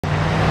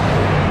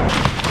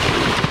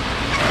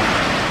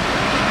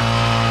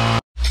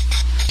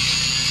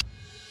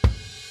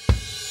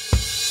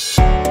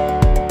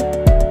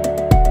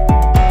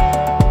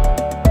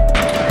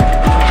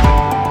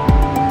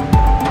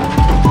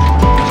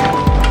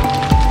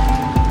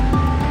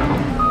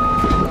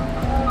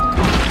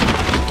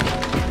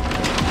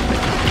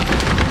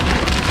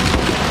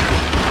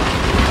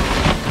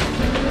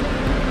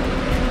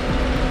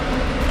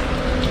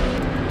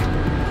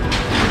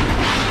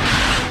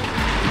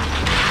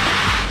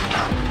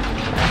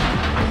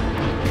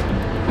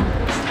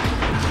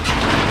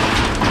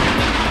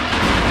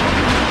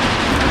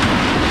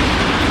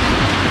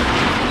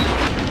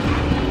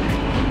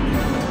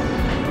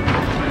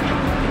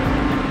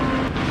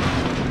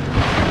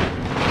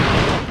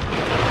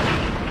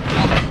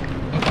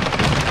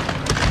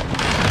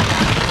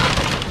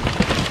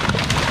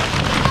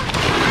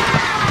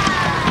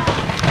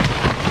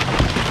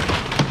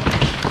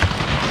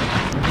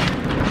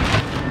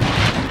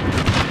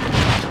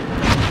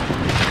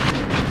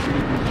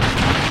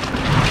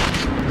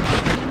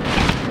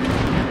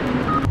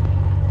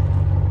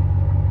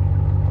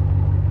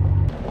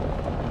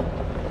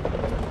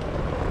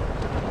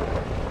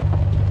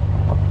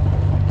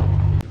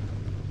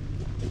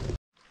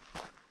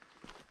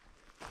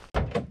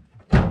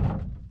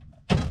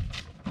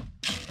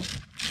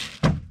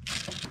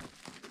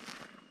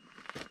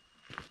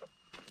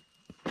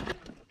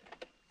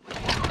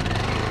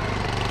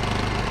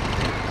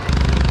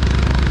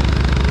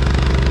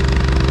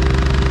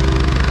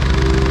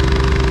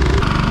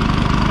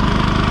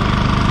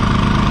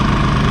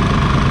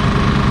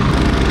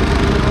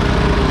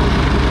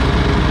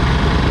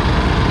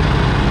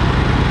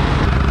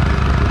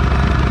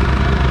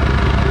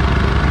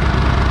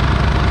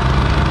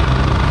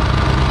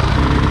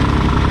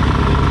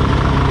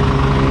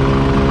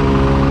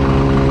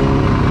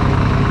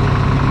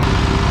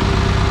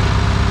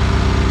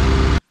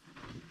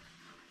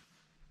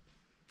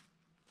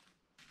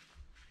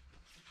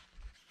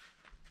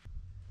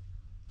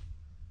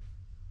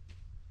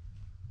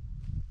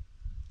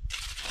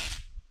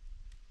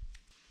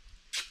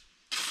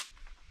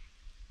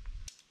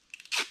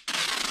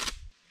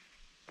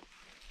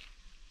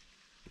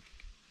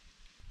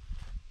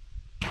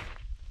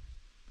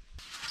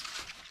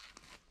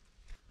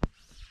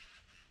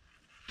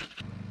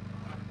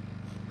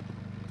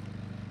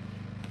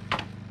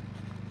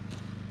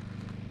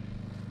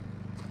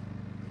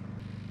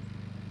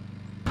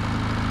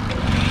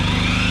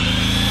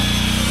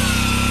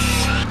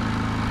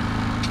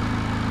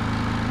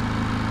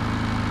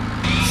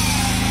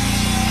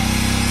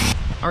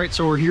right,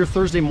 so we're here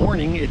Thursday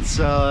morning. It's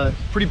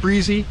pretty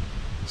breezy.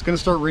 It's gonna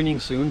start raining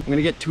soon. I'm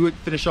gonna get to it,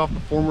 finish off the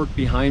formwork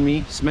behind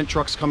me. Cement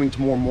truck's coming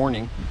tomorrow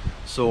morning,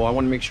 so I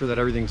want to make sure that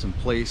everything's in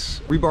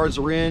place.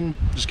 Rebars are in,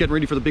 just getting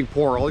ready for the big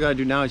pour. All I gotta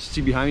do now, as you see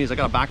behind me, is I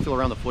gotta backfill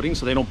around the footing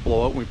so they don't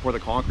blow out when we pour the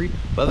concrete.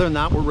 But other than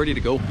that, we're ready to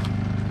go.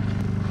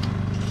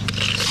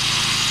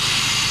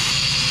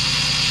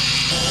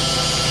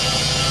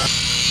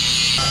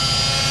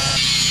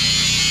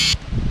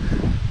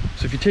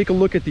 So if you take a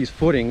look at these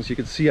footings, you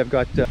can see I've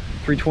got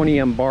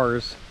 320M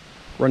bars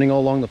running all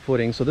along the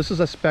footing. So this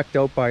is spec'd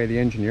out by the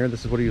engineer.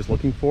 This is what he was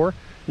looking for.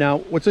 Now,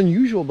 what's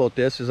unusual about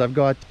this is I've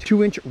got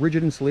 2-inch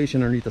rigid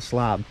insulation underneath the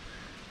slab.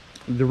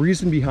 The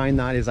reason behind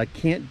that is I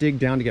can't dig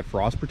down to get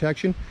frost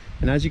protection.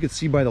 And as you can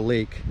see by the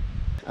lake,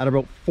 at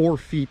about 4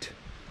 feet,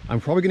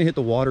 I'm probably gonna hit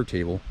the water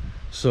table.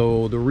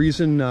 So the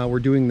reason we're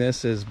doing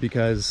this is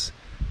because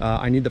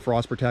I need the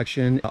frost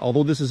protection.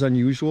 Although this is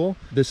unusual,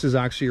 this is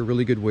actually a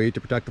really good way to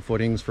protect the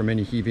footings from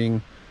any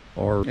heaving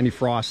or any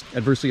frost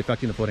adversely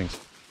affecting the footings.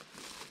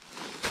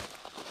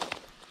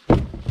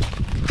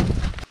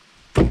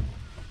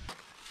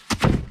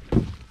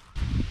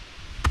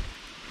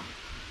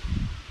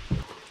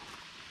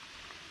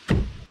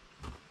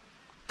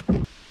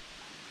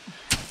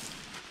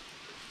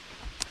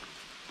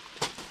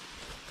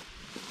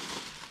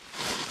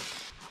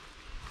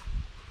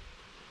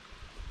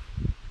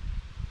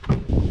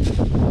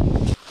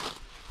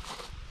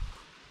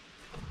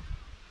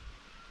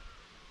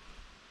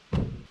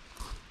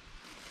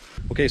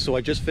 Okay, so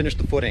I just finished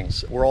the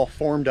footings. We're all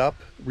formed up,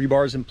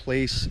 rebars in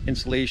place,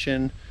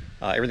 insulation,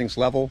 everything's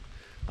level.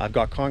 I've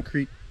got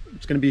concrete.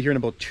 It's gonna be here in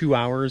about 2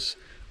 hours.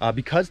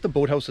 Because the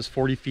boathouse is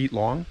 40 feet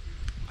long,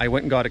 I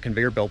went and got a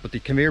conveyor belt, but the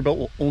conveyor belt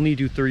will only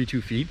do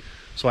 32 feet.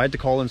 So I had to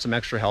call in some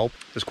extra help.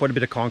 There's quite a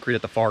bit of concrete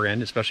at the far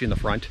end, especially in the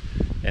front,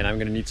 and I'm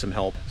gonna need some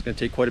help. It's gonna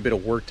take quite a bit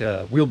of work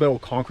to wheelbarrow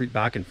concrete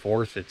back and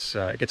forth. It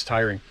gets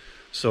tiring.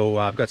 So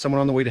I've got someone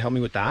on the way to help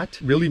me with that.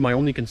 Really, my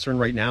only concern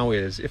right now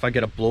is if I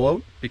get a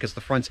blowout, because the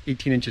front's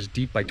 18 inches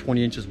deep by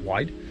 20 inches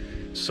wide.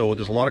 So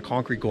there's a lot of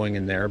concrete going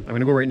in there. I'm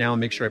gonna go right now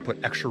and make sure I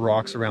put extra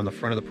rocks around the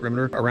front of the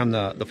perimeter, around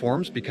the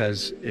forms,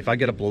 because if I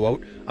get a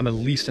blowout, I'm at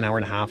least an hour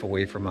and a half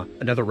away from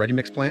another ready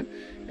mix plant,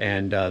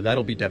 and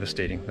that'll be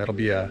devastating. That'll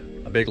be a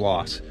big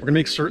loss. We're gonna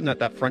make certain that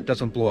that front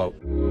doesn't blow out.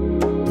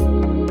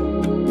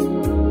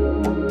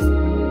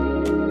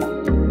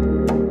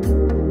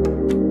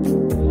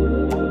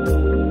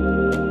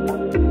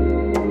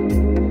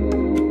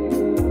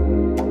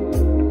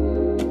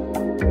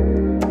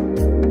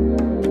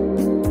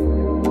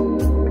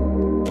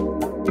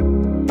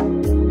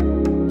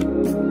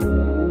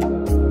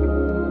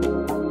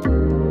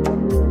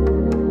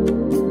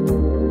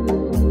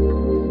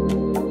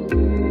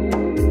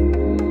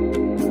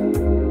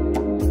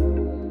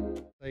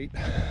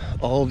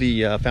 All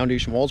the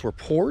foundation walls were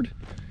poured.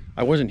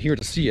 I wasn't here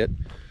to see it,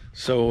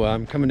 so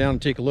I'm coming down to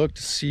take a look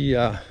to see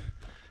if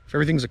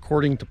everything's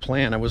according to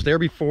plan. I was there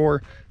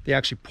before they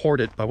actually poured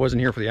it, but I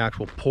wasn't here for the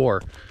actual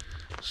pour.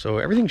 So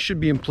everything should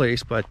be in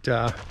place, but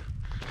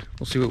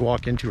we'll see what we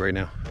walk into right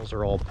now. Those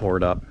are all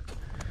poured up.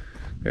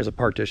 There's a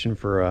partition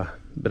for a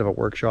bit of a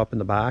workshop in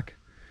the back.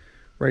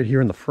 Right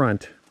here in the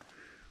front,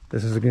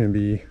 this is going to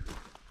be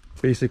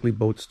basically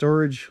boat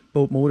storage,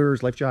 boat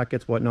motors, life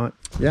jackets, whatnot.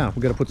 Yeah,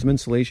 we got to put some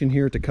insulation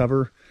here to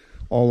cover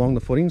all along the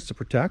footings to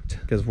protect,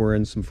 because we're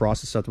in some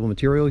frost susceptible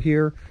material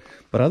here.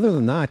 But other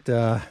than that,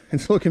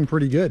 it's looking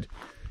pretty good.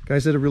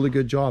 Guys did a really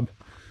good job.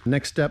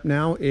 Next step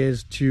now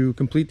is to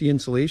complete the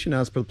insulation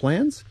as per the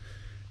plans,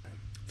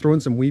 throw in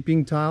some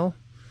weeping tile,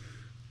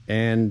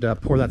 and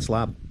pour that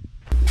slab.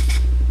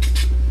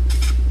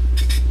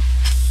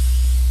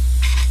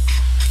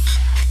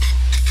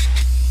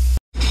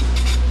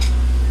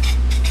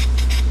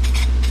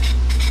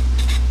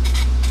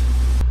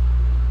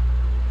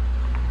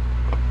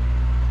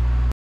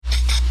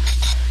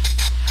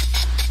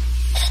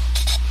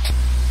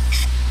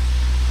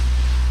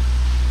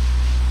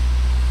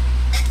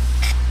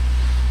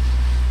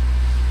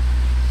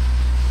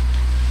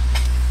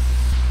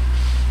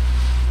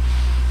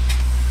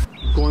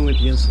 Going with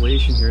the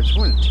insulation here, I just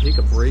want to take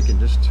a break and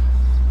just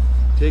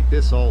take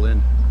this all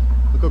in.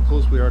 Look how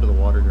close we are to the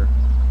water here.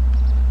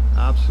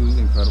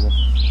 Absolutely incredible.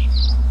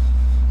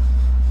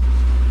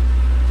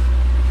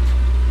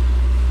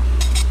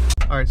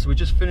 All right, so we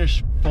just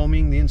finished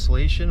foaming the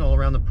insulation all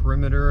around the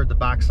perimeter, the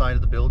back side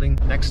of the building.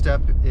 Next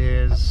step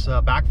is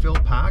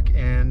backfill, pack,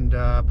 and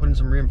put in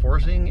some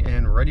reinforcing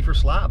and ready for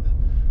slab.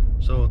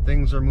 So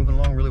things are moving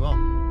along really well.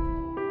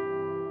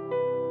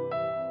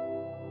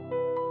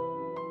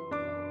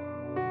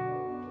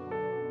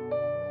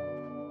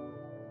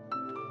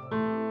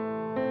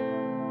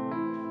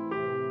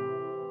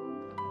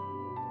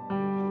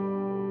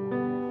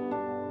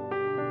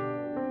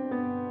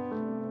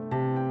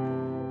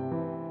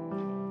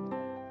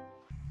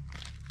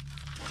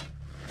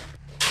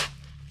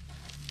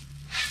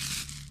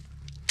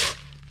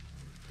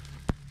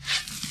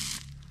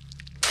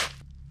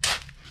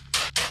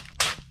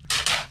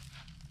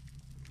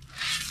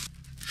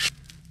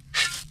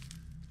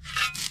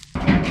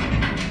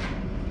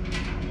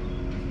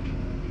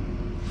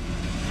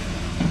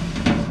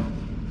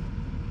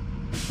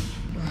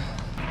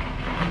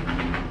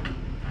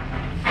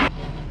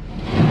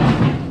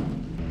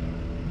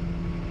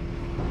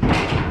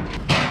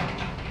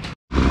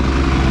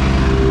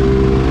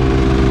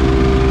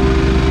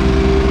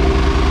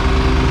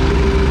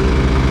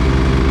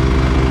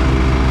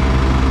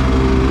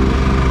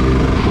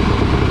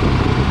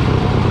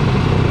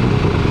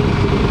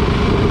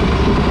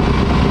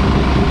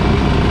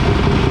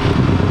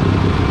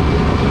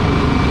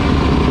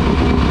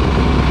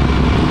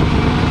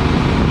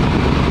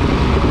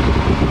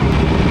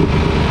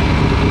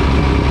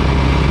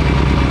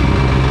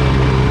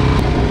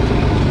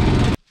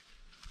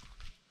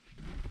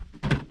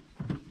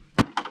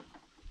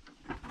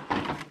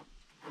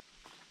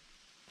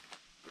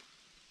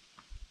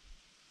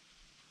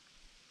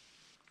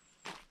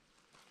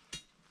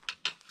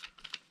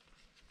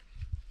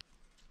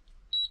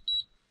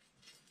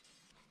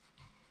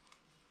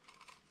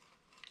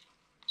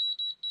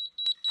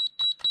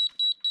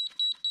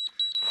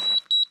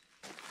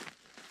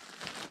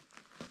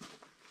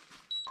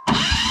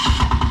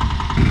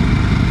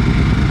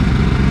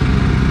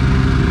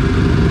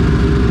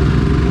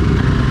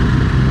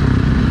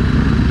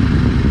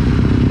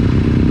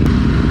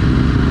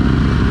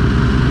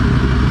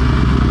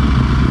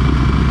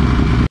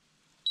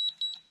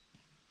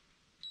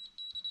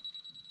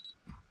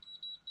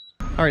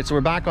 All right, so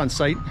we're back on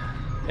site,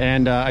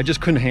 and I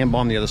just couldn't hand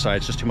bomb the other side.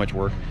 It's just too much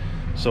work.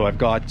 So I've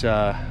got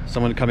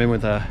someone to come in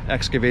with an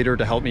excavator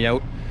to help me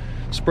out,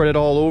 spread it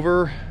all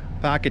over,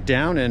 pack it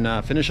down,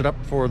 and finish it up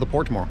for the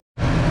pour tomorrow.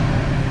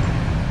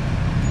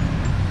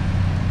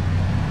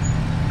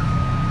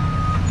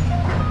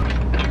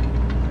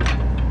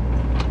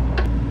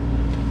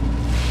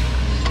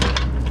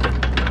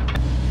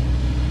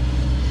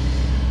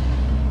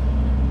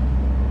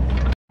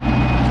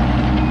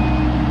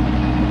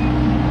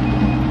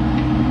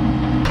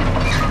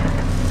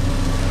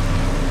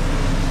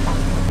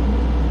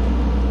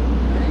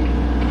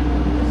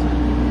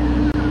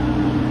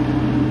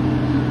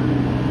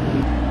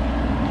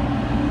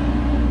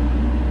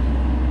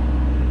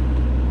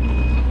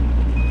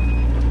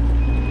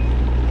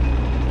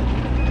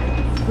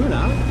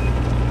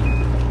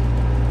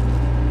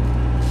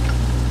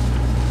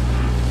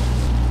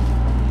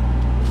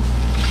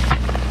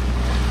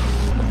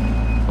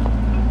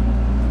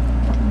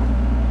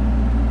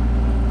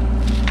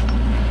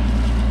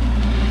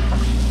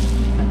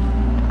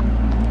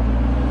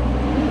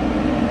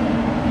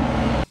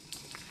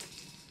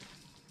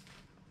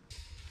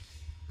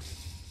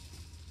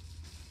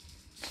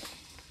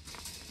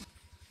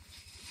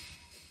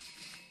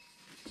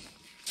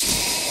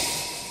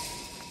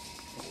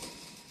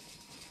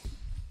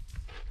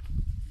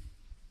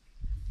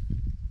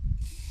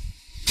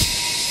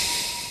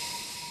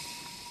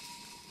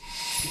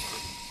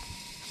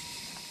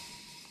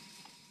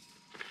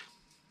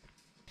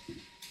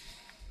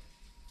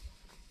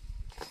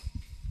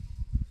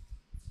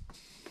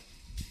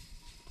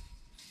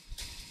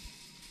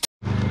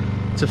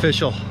 It's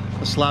official.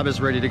 The slab is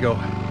ready to go.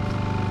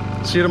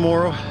 See you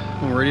tomorrow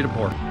when we're ready to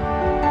pour.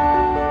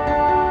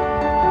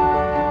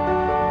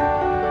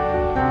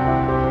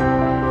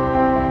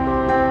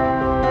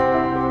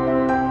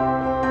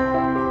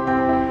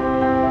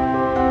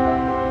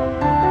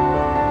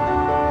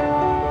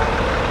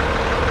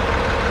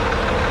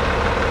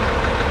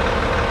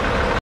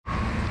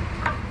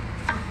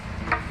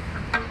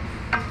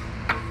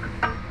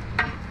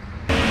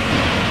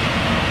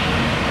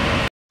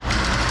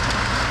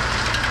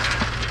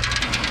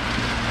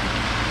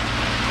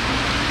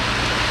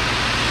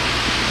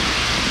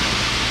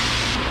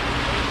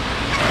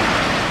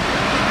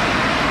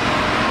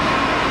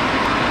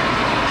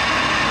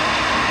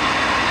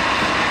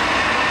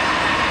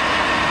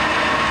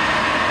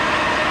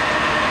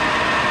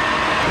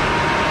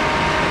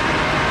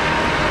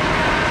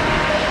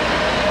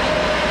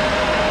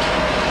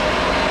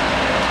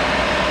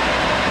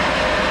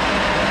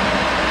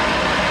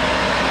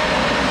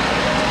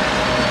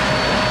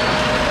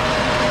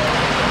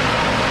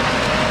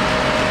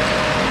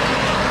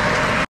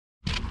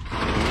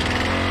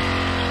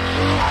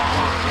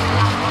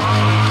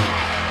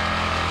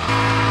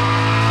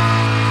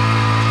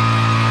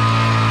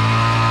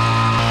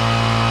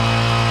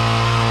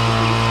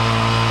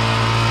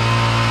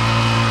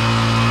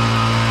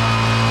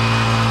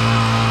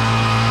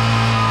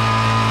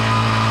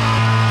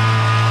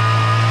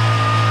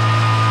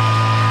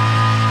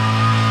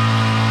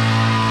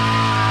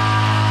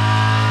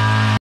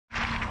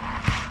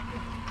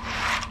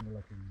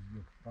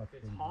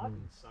 It's hot in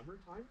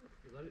summertime if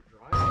you let it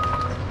dry.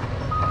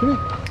 Come here.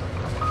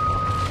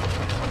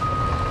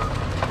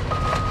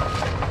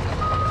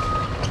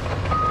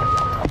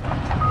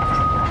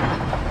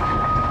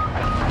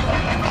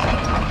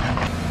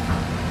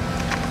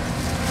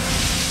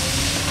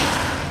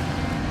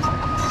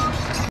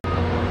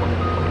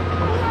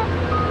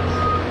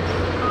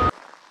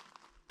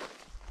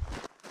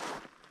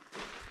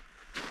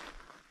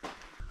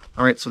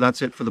 All right, so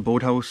that's it for the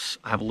boathouse.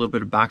 I have a little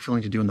bit of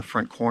backfilling to do in the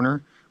front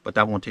corner, but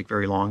that won't take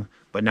very long.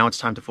 But now it's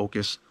time to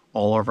focus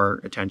all of our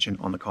attention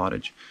on the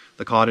cottage.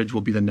 The cottage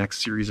will be the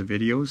next series of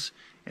videos,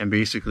 and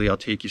basically I'll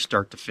take you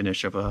start to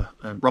finish of a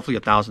roughly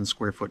 1,000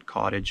 square foot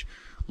cottage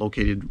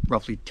located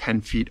roughly 10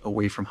 feet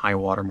away from high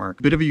water mark.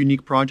 A bit of a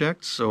unique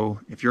project,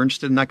 so if you're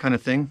interested in that kind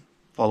of thing,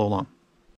 follow along.